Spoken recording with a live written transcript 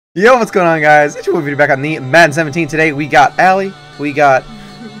Yo, what's going on, guys? It's your video back on the Madden 17. Today we got Allie, we got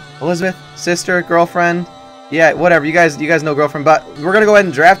Elizabeth, sister, girlfriend. Yeah, whatever. You guys know girlfriend. But we're gonna go ahead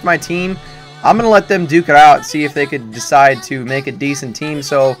and draft my team. I'm gonna let them duke it out, see if they could decide to make a decent team.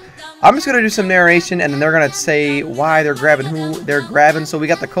 So I'm just gonna do some narration, and then they're gonna say why they're grabbing who they're grabbing. So we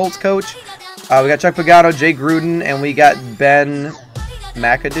got the Colts coach, we got Chuck Pagano, Jay Gruden, and we got Ben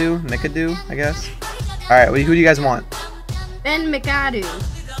McAdoo, I guess. All right, who do you guys want? Ben McAdoo.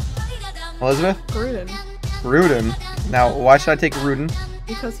 Elizabeth? Gruden. Now, why should I take Gruden?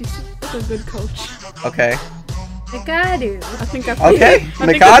 Because he's such a good coach. Okay. McAdoo. I think I've Okay,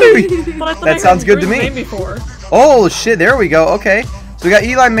 McAdoo. That sounds good to me. Before. Oh shit, there we go. Okay. So we got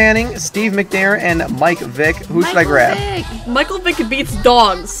Eli Manning, Steve McNair, and Mike Vick. Who should I grab? Michael Vick beats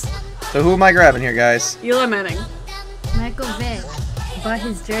dogs. So who am I grabbing here, guys? Eli Manning. Michael Vick. Bought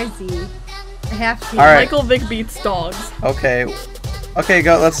his jersey. I have to. All right. Michael Vick beats dogs. Okay. Okay,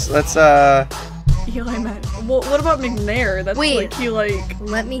 go. Let's. Eli Manning. Well, what about McNair? That's Wait. like he like.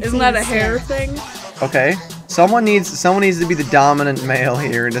 Let me. Isn't that a hair thing? Okay. Someone needs to be the dominant male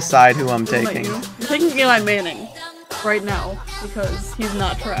here and decide who I'm taking. I'm taking Eli Manning right now because he's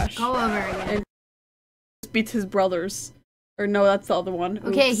not trash. Go over again. And beats his brothers. Or no, that's the other one.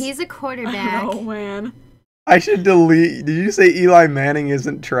 Okay, Oops. he's a quarterback. Oh man. I should delete. Did you say Eli Manning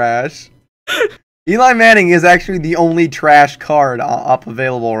isn't trash? Eli Manning is actually the only trash card up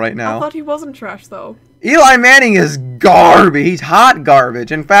available right now. I thought he wasn't trash though. Eli Manning is garbage. He's hot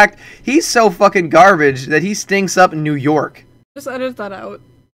garbage. In fact, he's so fucking garbage that he stinks up New York. Just edit that out.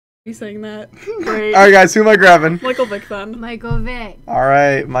 He's saying that. Great. Alright, guys, who am I grabbing? Michael Vick then. Michael Vick.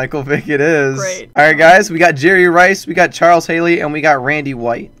 Alright, Michael Vick it is. Great. Alright, guys, we got Jerry Rice, we got Charles Haley, and we got Randy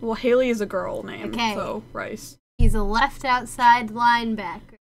White. Well, Haley is a girl name, Okay. so Rice. He's a left outside linebacker.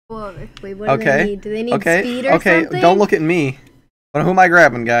 Go over. Wait, what do they Okay. need? Do they need speed or Okay, something? don't look at me. But who am I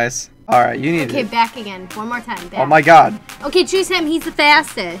grabbing, guys? Alright, you need Okay, it. back again. One more time. Back. Oh my god. Okay, choose him. He's the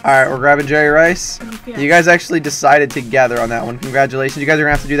fastest. Alright, we're grabbing Jerry Rice. Yeah. You guys actually decided together on that one. Congratulations. You guys are going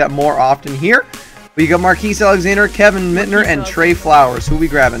to have to do that more often here. We got Marquise Alexander, Kevin Mittner, and Trey Flowers. Who we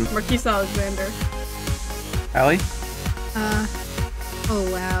grabbing? Marquise Alexander. Allie? Oh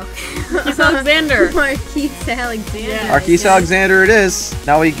wow. Marquise Alexander. Marquise Alexander. Yeah. Marquise Alexander it is.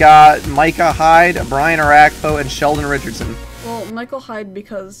 Now we got Micah Hyde, Brian Arakpo, and Sheldon Richardson. Well, Michael Hyde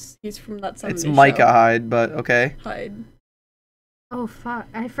because he's from that 70s It's show. Micah Hyde, but okay. Hyde. Oh fuck!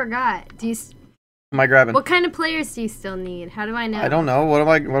 I forgot. Do you? Who am I grabbing? What kind of players do you still need? How do I know? I don't know. What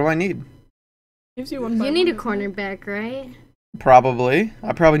do I need? Gives you one. You need a cornerback, right? Probably.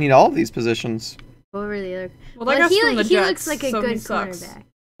 I probably need all of these positions. Go over the other. Well, that guy's from the he Jets, looks like a so he good sucks. cornerback.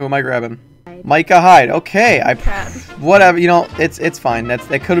 Who am I grabbing? Hyde. Micah Hyde. Okay. Cat. Whatever. You know, it's fine. That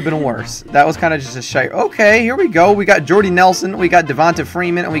could have been worse. That was kind of just a shite. Okay, here we go. We got Jordy Nelson, we got Devonta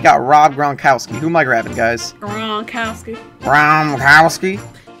Freeman, and we got Rob Gronkowski. Who am I grabbing, guys? Gronkowski. Gronkowski.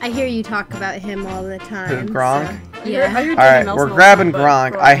 I hear you talk about him all the time. Gronk? So, yeah. I hear All right, Nelson we're all the grabbing time,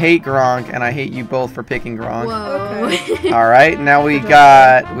 Gronk. but I hate Gronk, and I hate you both for picking Gronk. Whoa. Okay. All right, now we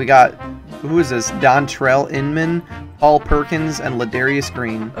got who is this? Dontrell Inman, Paul Perkins, and Ladarius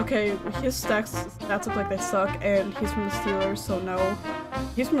Green. Okay, his stats look like they suck, and he's from the Steelers, so no.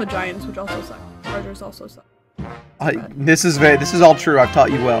 He's from the Giants, which also suck. Chargers also suck. This is all true. I've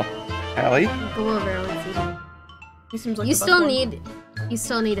taught you well. Allie? Go over. Let's see. He seems like You the best still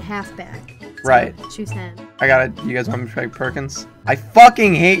one. need a halfback. So Right. Choose him. I got it. You guys want me to pick Perkins? I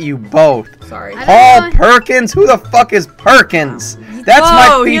fucking hate you both. Sorry. I don't Paul know. Perkins? Who the fuck is Perkins? That's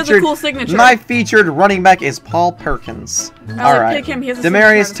Whoa, my he has a featured. cool signature. My featured running back is Paul Perkins. All right. Pick him. He has a signature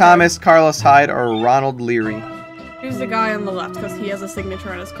on Demarius his Thomas, Carlos Hyde, or Ronald Leary. card. Choose the guy on the left because he has a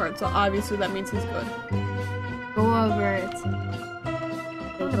signature on his card, so obviously that means he's good. Go over it.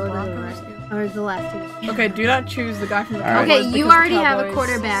 Go to the right. Or the left. again. Okay, do not choose the guy from the All right. Cowboys. Okay, you because the already have a Cowboys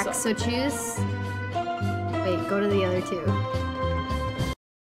quarterback, suck. so choose. Wait, go to the other two.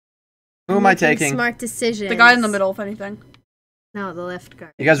 Who am I Making taking? Smart decisions. The guy in the middle, if anything. No, the left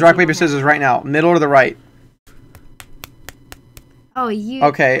guard. You guys rock, paper, scissors right now. Middle to the right. Oh, you.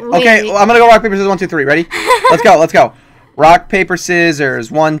 Okay. Wait. Okay, I'm gonna go rock, paper, scissors. 1, 2, 3. Ready? Let's go. Rock, paper,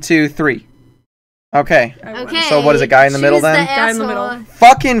 scissors. 1, 2, 3. Okay. Okay. So what is it, guy in the middle choose then? The Guy in the asshole. middle.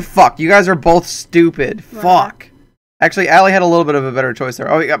 Fucking fuck. You guys are both stupid. Fuck. Actually, Allie had a little bit of a better choice there.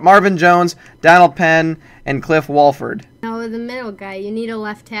 Oh, we got Marvin Jones, Donald Penn, and Cliff Walford. No, the middle guy. You need a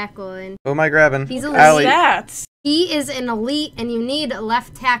left tackle, and Who am I grabbing? He's a Allie. Stats. he is an elite, and you need a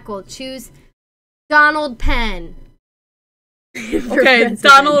left tackle. Choose Donald Penn. Okay,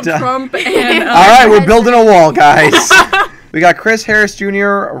 Donald Trump and. All right, we're building a wall, guys. We got Chris Harris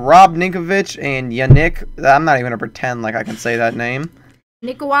Jr., Rob Ninkovich, and Yannick. I'm not even gonna pretend like I can say that name.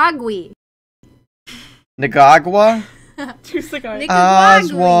 Nicaragua. Nicaragua? Who's the guy?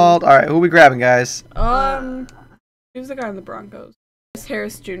 Oswald. Alright, who are we grabbing, guys? Who's the guy in the Broncos? It's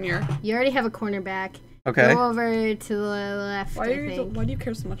Harris Jr. You already have a cornerback. Okay. Go over to the left, Why do you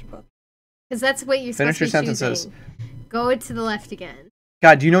care so much about that? Because that's what you're supposed to be Finish your sentences. choosing. Go to the left again.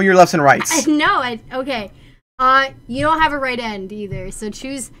 God, do you know your lefts and rights? Okay. You don't have a right end either, so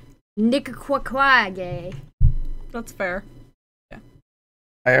choose Nicaragua. That's fair.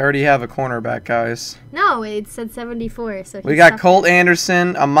 I already have a cornerback, guys. No, it said 74. So We got Colt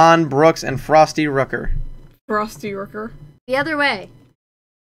Anderson, Amon Brooks, and Frosty Rooker. Frosty Rooker. The other way.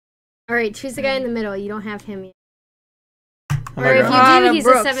 All right, choose the guy in the middle. You don't have him yet. Oh Or if you do, he's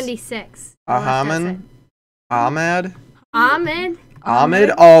Brooks. a 76. Ahmed? Ahmed?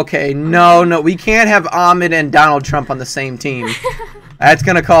 Ahmed? Okay, no, we can't have Ahmed and Donald Trump on the same team. That's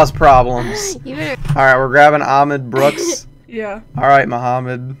gonna cause problems. Alright, we're grabbing Ahmed Brooks. Yeah. Alright,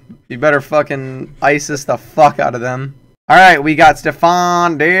 Muhammad. You better fucking ISIS the fuck out of them. Alright, we got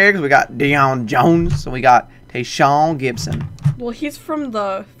Stephon Diggs, we got Deion Jones, and we got Tayshaun Gibson. Well, he's from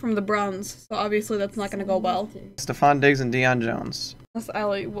the Browns, so obviously that's not gonna go well. Stephon Diggs and Deion Jones. That's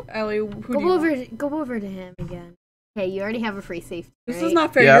Allie. Allie, who do you want? Go over to him again. Okay, you already have a free safety. This right? is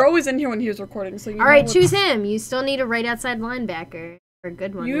not fair. Yeah. You're always in here when he was recording, so you All right, know choose him. You still need a right outside linebacker. Or a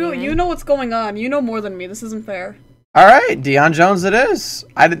good one. You know what's going on. You know more than me. This isn't fair. Alright, Deion Jones it is.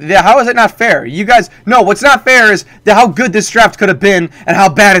 How is it not fair? You guys, no, what's not fair is how good this draft could have been and how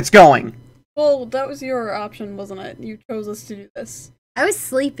bad it's going. Well, that was your option, wasn't it? You chose us to do this. I was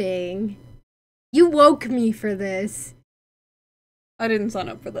sleeping. You woke me for this. I didn't sign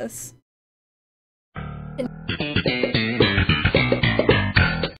up for this.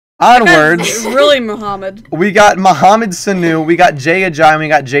 Onwards. Really, Muhammad. We got Mohamed Sanu, we got Jay Ajayi, and we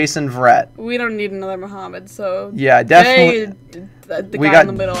got Jason Verrett. We don't need another Muhammad, so... Yeah, definitely. The guy in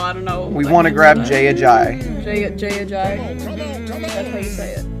the middle, I don't know. We want to grab Jay Ajayi. Jay Ajayi. That's how you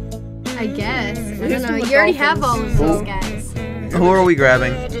say it. I guess. I don't know. You already have all of those guys. Who are we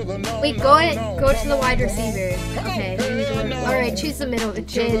grabbing? Wait, go to the wide receiver. Okay. Alright, choose the middle.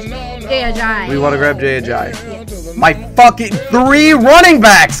 Jay Ajayi. We want to grab Jay Ajayi. My fucking 3 running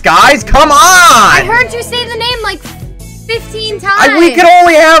backs, guys! Come on! I heard you say the name like 15 times. We could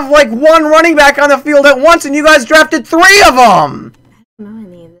only have like 1 running back on the field at once, and you guys drafted 3 of them! I don't know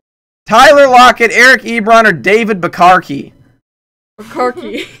any of this. Tyler Lockett, Eric Ebron, or David Bakarki?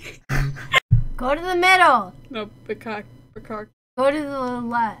 Bakarki. Go to the middle. No, Bakarki. Go to the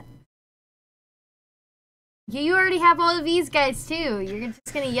left. You already have all of these guys too. You're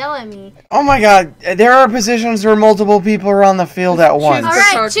just gonna yell at me. Oh my god, there are positions where multiple people are on the field at once.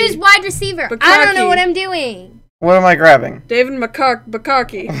 Alright, choose wide receiver. I don't know what I'm doing. What am I grabbing? David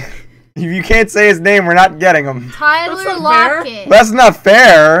Bakarki. If you can't say his name, we're not getting him. Tyler Lockett. That's not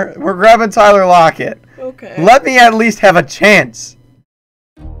fair. We're grabbing Tyler Lockett. Okay. Let me at least have a chance.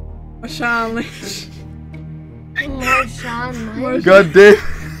 Marshawn Lynch. Marshawn Lynch. Good dude.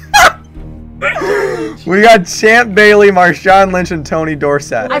 We got Champ Bailey, Marshawn Lynch, and Tony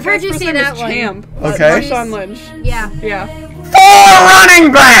Dorsett. I've heard you say that one. Champ. Okay. Marshawn Lynch. Yeah. Yeah. 4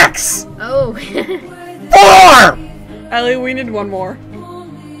 running backs! Oh. 4! Ellie, we need 1 more.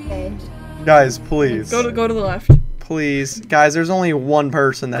 Okay. Guys, please. Go to the left. Please. Guys, there's only 1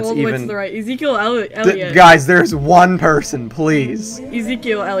 person that's Go all the way even... to the right. Ezekiel Elliott. Guys, there's 1 person, please.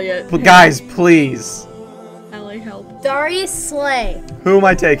 Ezekiel Elliott. Guys, please. Ellie, help. Darius Slay. Who am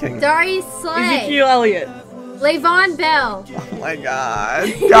I taking? Darius Slay. Ezekiel Elliott. Le'Veon Bell. Oh my god.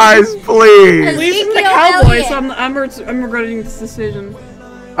 Guys, please. Leave the Ezekiel Cowboys, Elliott. so I'm regretting this decision.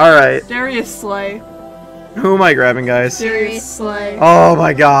 Alright. Darius Slay. Who am I grabbing, guys? Darius Slay. Oh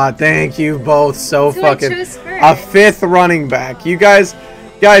my god, thank you both so Who fucking... I chose first. A 5th running back. You guys,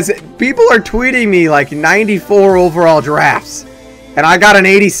 people are tweeting me like 94 overall drafts. And I got an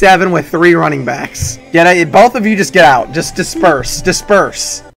 87 with 3 running backs. Both of you just get out. Just disperse.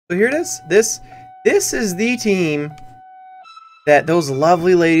 Disperse. So here it is. This is the team that those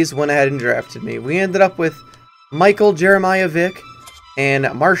lovely ladies went ahead and drafted me. We ended up with Michael Jeremiah Vick and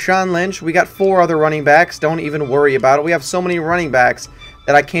Marshawn Lynch. We got 4 other running backs. Don't even worry about it. We have so many running backs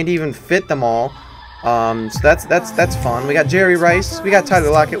that I can't even fit them all. So that's fun. We got Jerry Rice, we got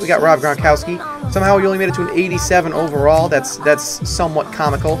Tyler Lockett, we got Rob Gronkowski. Somehow we only made it to an 87 overall. That's somewhat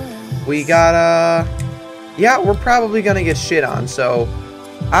comical. We got yeah, we're probably gonna get shit on. So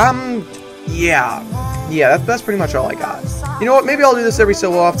yeah, that's pretty much all I got. You know what? Maybe I'll do this every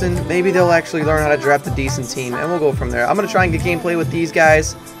so often. Maybe they'll actually learn how to draft a decent team, and we'll go from there. I'm gonna try and get gameplay with these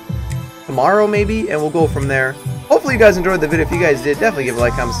guys tomorrow, maybe, and we'll go from there. Hopefully you guys enjoyed the video. If you guys did, definitely give a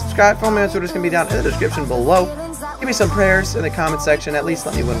like, comment, subscribe. Follow me on Twitter. It's going to be down in the description below. Give me some prayers in the comment section. At least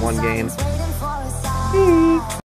let me win one game.